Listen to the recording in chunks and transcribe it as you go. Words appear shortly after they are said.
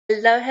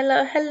Hello,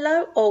 hello,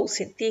 hello all.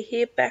 Cynthia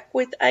here, back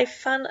with a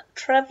fun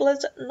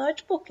traveller's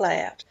notebook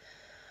layout.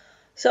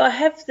 So I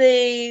have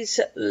these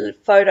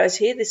photos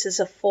here. This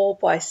is a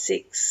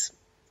 4x6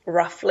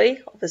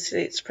 roughly.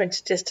 Obviously it's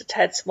printed just a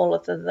tad smaller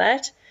than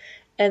that.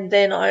 And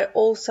then I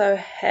also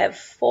have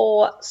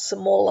 4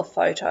 smaller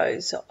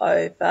photos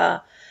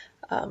over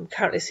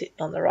currently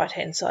sitting on the right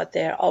hand side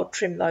there. I'll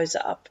trim those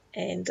up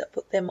and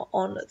put them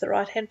on the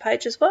right hand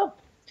page as well.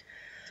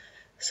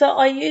 So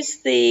I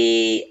used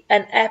an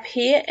app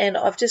here, and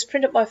I've just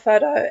printed my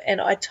photo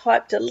and I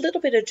typed a little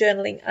bit of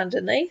journaling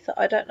underneath.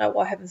 I don't know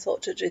why I haven't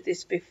thought to do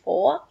this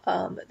before.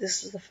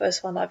 This is the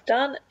first one I've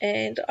done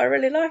and I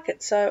really like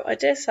it. So I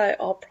dare say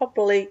I'll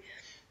probably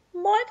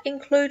might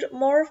include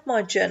more of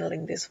my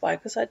journaling this way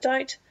because I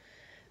don't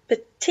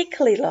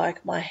particularly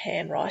like my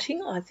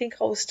handwriting. I think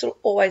I will still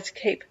always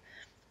keep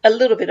a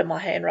little bit of my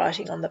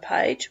handwriting on the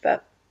page,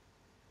 but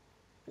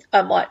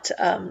I might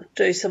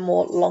do some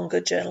more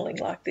longer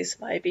journaling like this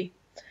maybe.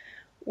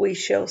 We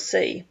shall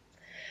see.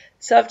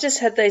 So I've just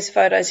had these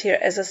photos here.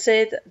 As I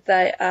said,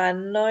 they are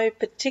no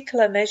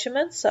particular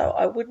measurements, so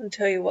I wouldn't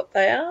tell you what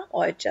they are.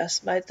 I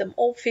just made them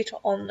all fit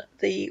on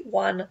the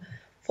one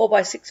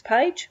 4x6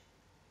 page,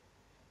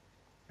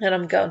 and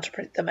I'm going to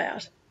print them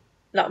out.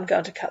 No, I'm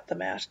going to cut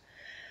them out.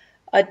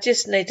 I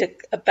just need to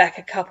back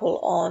a couple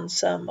on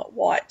some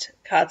white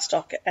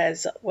cardstock,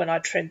 as when I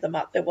trimmed them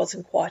up there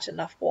wasn't quite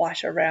enough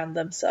white around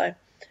them, so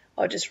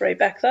I'll just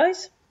reback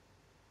those.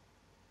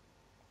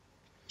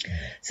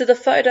 So the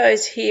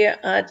photos here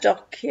are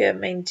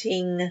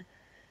documenting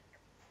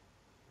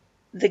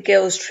the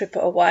girls' trip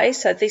away.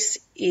 So this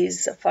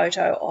is a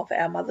photo of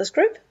our mother's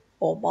group,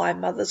 or my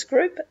mother's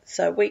group.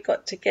 So we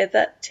got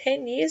together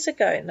 10 years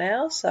ago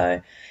now.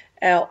 So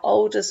our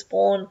oldest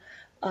born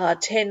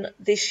 10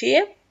 this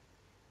year.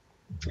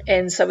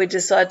 And so we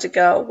decided to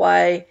go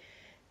away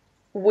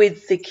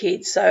with the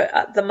kids. So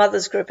the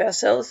mother's group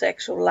ourselves, the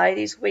actual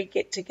ladies, we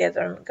get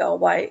together and go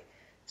away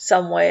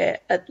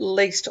somewhere at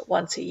least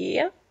once a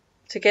year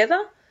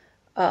together.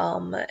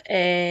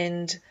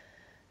 And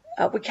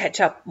we catch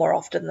up more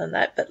often than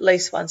that, but at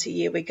least once a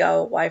year we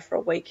go away for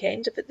a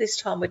weekend. But this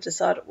time we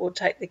decided we'll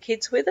take the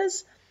kids with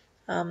us.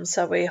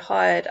 So we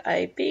hired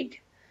a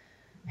big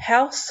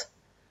house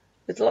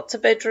with lots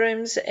of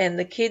bedrooms, and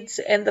the kids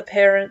and the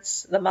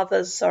parents, the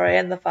mothers,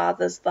 and the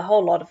fathers, the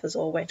whole lot of us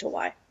all went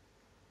away.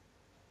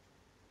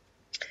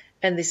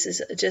 And this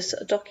is just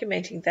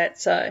documenting that.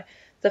 So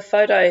the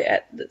photo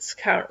that's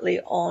currently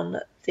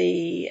on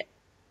the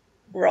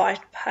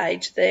right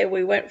page there,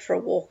 we went for a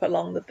walk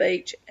along the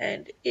beach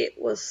and it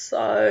was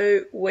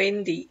so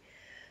windy.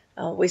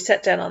 We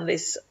sat down on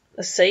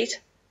a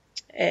seat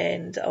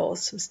or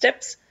some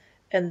steps,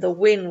 and the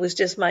wind was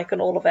just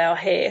making all of our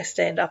hair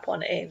stand up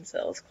on end, so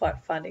it was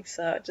quite funny.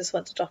 So I just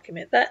want to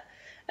document that.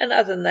 And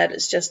other than that,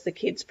 it's just the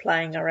kids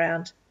playing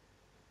around,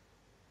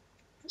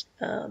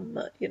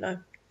 in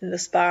the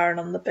spa and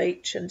on the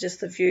beach, and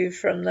just the view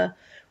from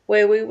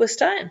where we were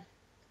staying.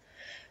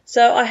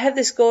 So I have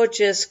this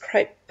gorgeous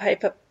crepe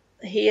paper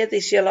here,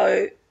 this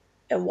yellow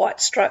and white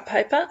stripe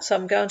paper, so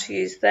I'm going to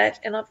use that.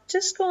 And I've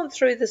just gone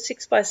through the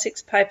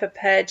 6x6 paper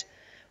pad,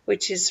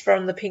 which is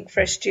from the Pink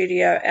Fresh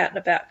Studio Out and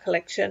About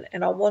collection,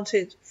 and I want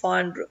to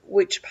find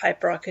which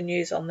paper I can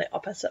use on the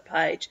opposite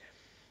page.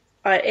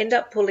 I end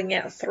up pulling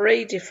out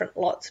 3 different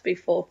lots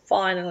before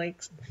finally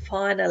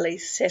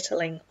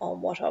settling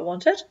on what I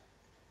wanted.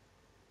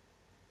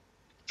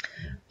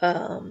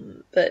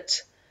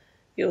 But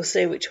you'll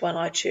see which one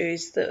I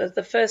choose.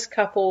 The first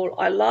couple,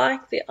 I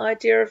like the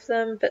idea of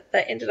them, but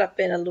they ended up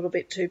being a little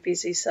bit too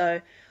busy,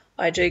 so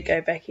I do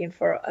go back in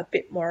for a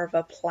bit more of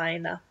a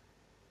plainer,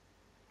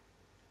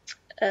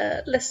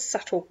 less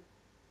subtle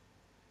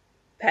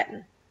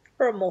pattern,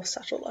 or a more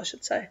subtle, I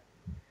should say.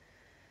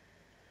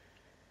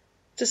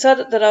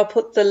 Decided that I'll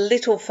put the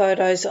little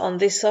photos on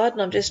this side,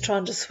 and I'm just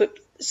trying to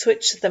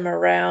switch them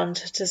around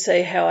to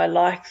see how I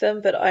like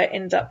them, but I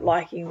end up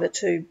liking the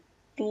 2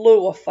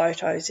 bluer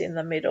photos in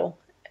the middle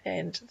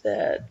and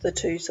the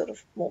 2 sort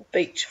of more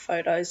beach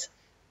photos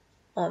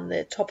on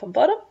the top and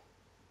bottom.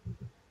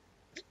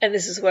 And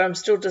this is where I'm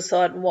still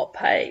deciding what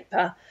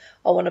paper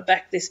I want to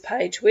back this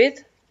page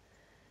with.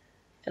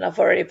 And I've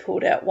already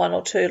pulled out 1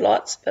 or 2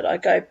 lots, but I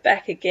go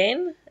back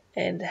again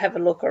and have a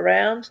look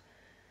around,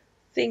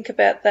 think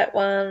about that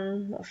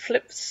one, I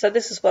flip. So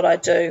this is what I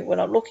do when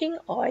I'm looking.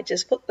 I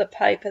just put the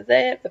paper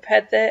there, the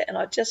pad there, and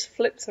I just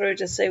flip through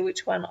to see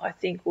which one I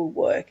think will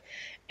work.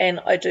 And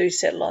I do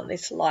settle on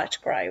this light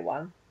grey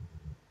one.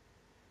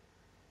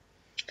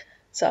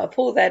 So I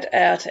pull that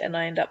out and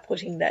I end up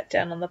putting that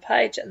down on the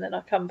page, and then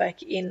I come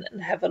back in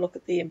and have a look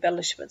at the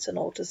embellishments and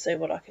all to see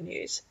what I can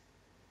use.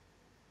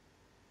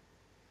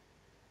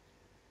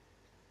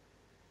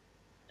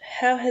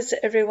 How has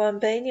everyone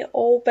been? You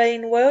all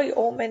been well? You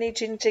all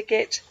managing to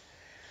get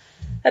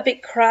a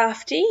bit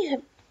crafty,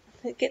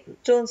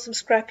 doing some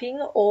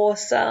scrapping or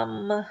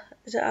some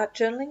art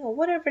journaling or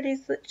whatever it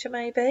is that you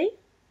may be?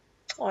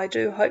 I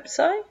do hope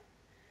so.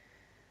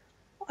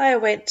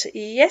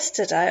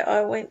 Yesterday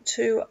I went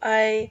to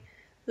a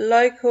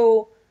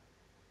local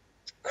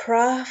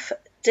craft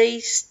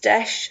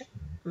de-stash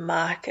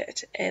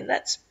market, and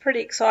that's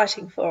pretty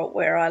exciting for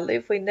where I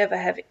live. We never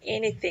have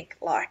anything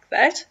like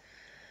that.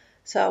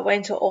 So I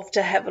went off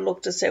to have a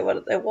look to see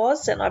what there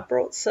was, and I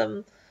brought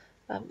some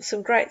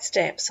great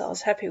stamps. So I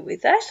was happy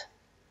with that.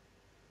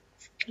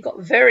 I got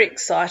very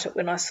excited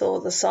when I saw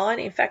the sign.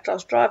 In fact, I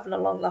was driving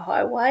along the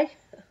highway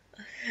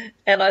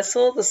and I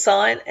saw the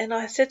sign and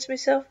I said to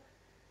myself,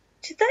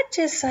 did that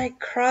just say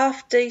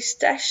craft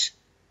de-stash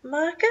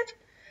market?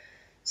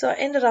 So I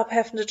ended up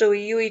having to do a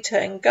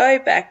U-turn, go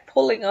back,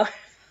 pulling off,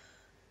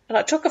 and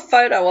I took a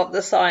photo of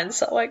the sign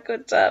so I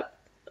could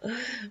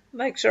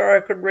make sure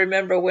I could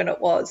remember when it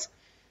was.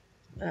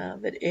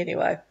 But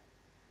anyway,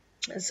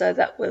 so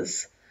that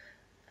was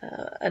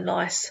a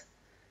nice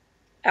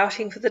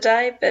outing for the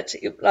day, but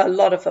a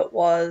lot of it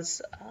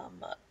was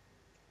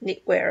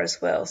knitwear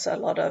as well, so a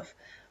lot of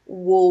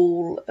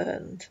wool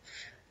and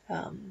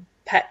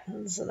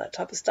patterns and that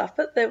type of stuff.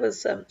 But there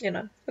was, a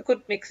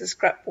good mix of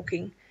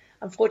scrapbooking.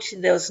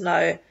 Unfortunately, there was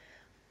no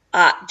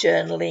art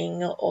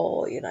journaling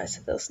or,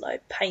 so there was no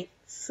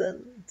paints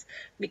and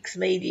mixed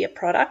media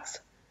products.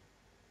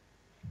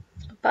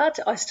 But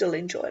I still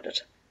enjoyed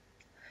it.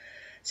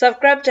 So I've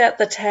grabbed out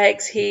the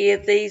tags here.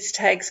 These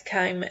tags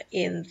came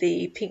in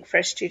the Pink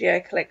Fresh Studio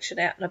collection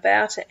Out and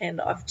About,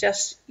 and I've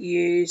just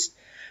used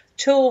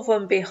 2 of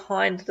them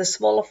behind the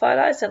smaller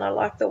photos, and I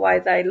like the way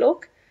they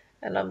look,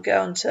 and I'm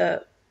going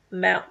to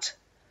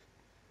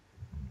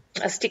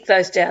stick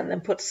those down,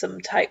 then put some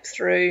tape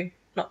through,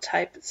 not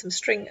tape, but some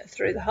string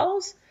through the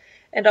holes.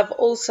 And I've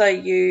also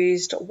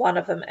used one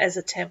of them as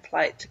a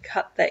template to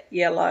cut that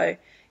yellow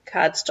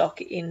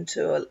cardstock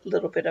into a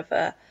little bit of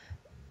a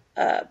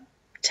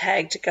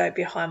tag to go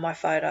behind my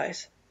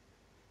photos.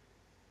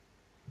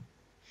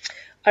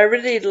 I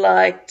really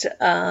liked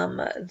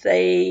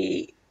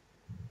the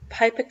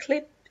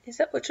paperclip, is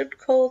that what you'd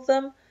call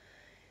them,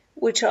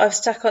 which I've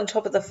stuck on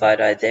top of the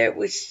photo there,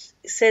 which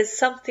says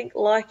something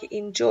like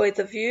enjoy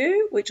the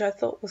view, which I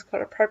thought was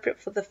quite appropriate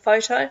for the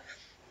photo.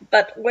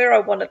 But where I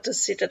wanted to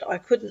sit it, I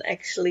couldn't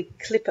actually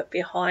clip it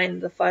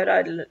behind the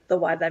photo the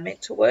way they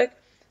meant to work.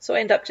 So I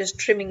ended up just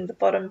trimming the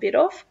bottom bit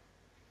off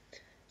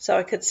so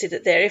I could sit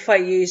it there. If I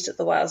used it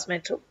the way I was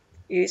meant to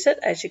use it,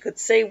 as you could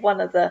see, one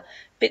of the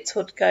bits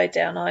would go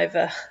down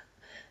over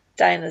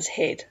Dana's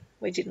head.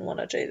 We didn't want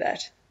to do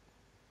that.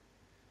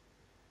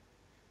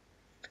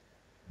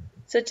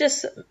 So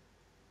just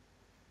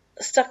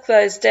stuck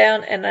those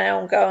down, and now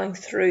I'm going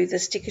through the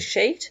sticker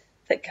sheet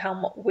that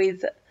come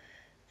with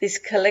this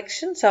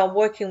collection. So I'm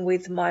working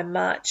with my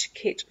March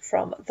kit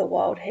from the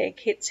Wild Hare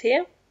kits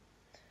here.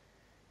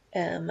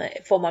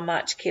 For my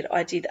March kit,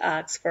 I did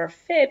ask for a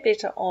fair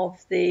bit of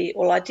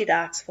I did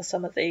ask for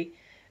some of the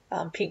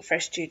Pink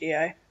Fresh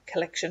Studio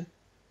collection.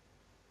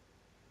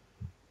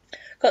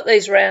 Got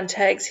these round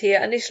tags here.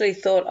 I initially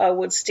thought I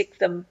would stick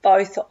them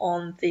both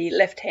on the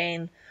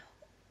left-hand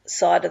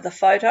side of the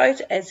photo,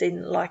 as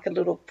in like a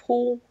little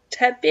pull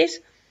tab bit,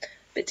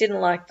 but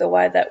didn't like the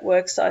way that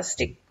works, so I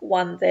stick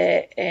one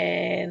there,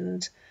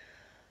 and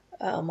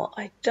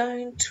I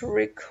don't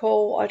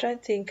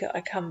think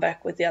I come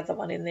back with the other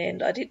one in the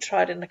end. I did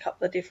try it in a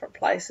couple of different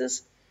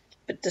places,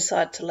 but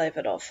decided to leave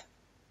it off.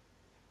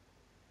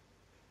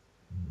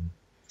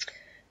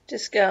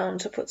 Just going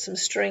to put some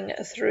string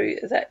through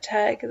that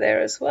tag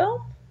there as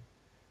well.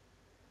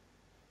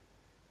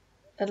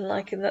 And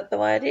liking that the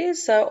way it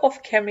is. So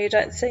off camera you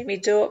don't see me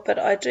do it, but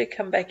I do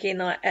come back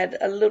in, I add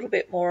a little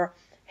bit more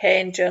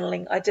hand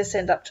journaling. I just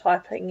end up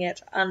typing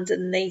it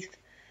underneath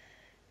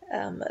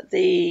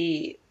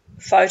the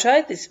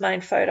photo, this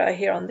main photo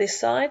here on this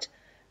side.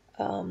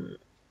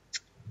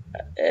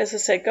 As I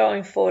said,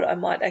 going forward I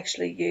might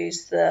actually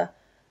use the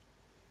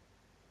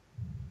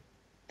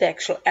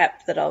actual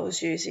app that I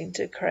was using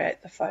to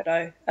create the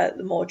photo,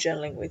 the more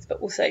journaling with, but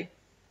we'll see.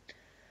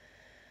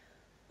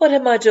 What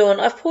am I doing?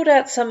 I've pulled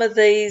out some of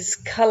these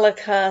colour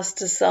cast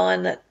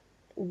design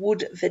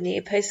wood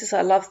veneer pieces.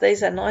 I love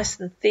these. They're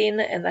nice and thin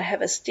and they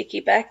have a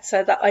sticky back,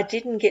 so that I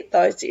didn't get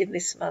those in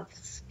this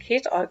month's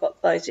kit. I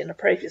got those in a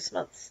previous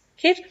month's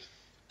kit,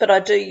 but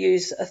I do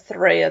use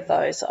 3 of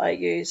those. I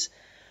use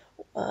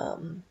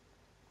one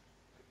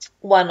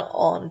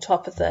on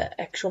top of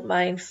the actual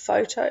main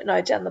photo.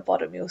 No, down the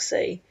bottom you'll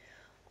see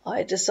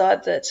I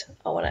decide that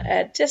I want to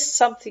add just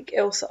something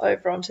else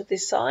over onto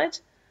this side.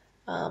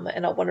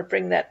 And I want to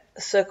bring that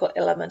circle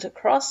element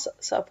across.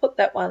 So I put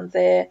that one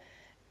there,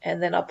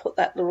 and then I put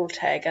that little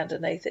tag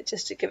underneath it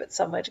just to give it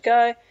somewhere to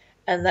go.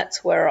 And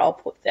that's where I'll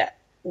put that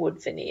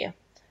wood veneer.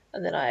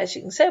 And then as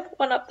you can see, I put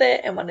one up there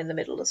and one in the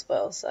middle as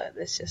well. So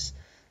there's just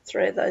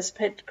 3 of those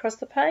across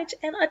the page.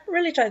 And I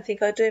really don't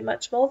think I do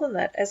much more than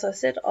that. As I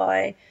said,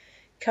 I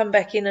come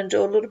back in and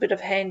do a little bit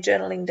of hand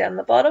journaling down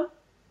the bottom.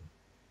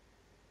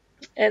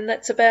 And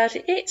that's about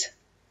it.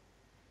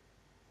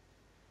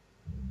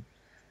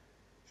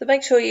 So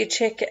make sure you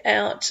check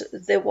out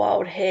the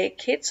Wild Hare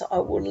kits. I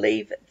will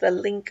leave the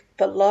link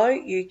below.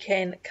 You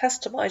can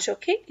customise your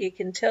kit. You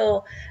can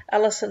tell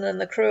Alison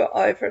and the crew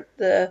over at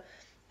the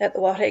at the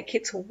Wild Hare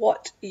Kits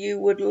what you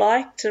would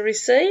like to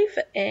receive,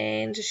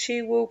 and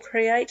she will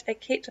create a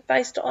kit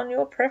based on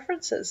your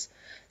preferences.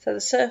 So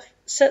they're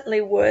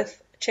certainly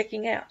worth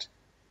checking out.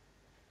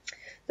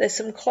 There's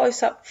some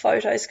close-up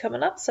photos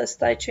coming up, so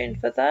stay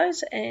tuned for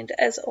those. And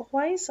as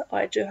always,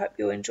 I do hope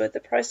you enjoyed the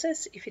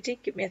process. If you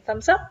did, give me a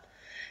thumbs up.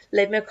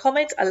 Leave me a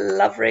comment. I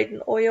love reading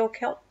all your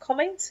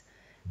comments.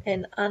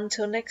 And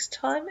until next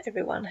time,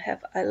 everyone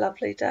have a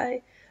lovely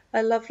day,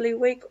 a lovely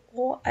week,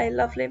 or a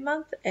lovely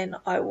month. And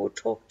I will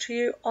talk to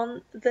you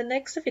on the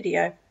next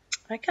video.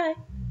 Okay,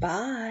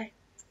 bye.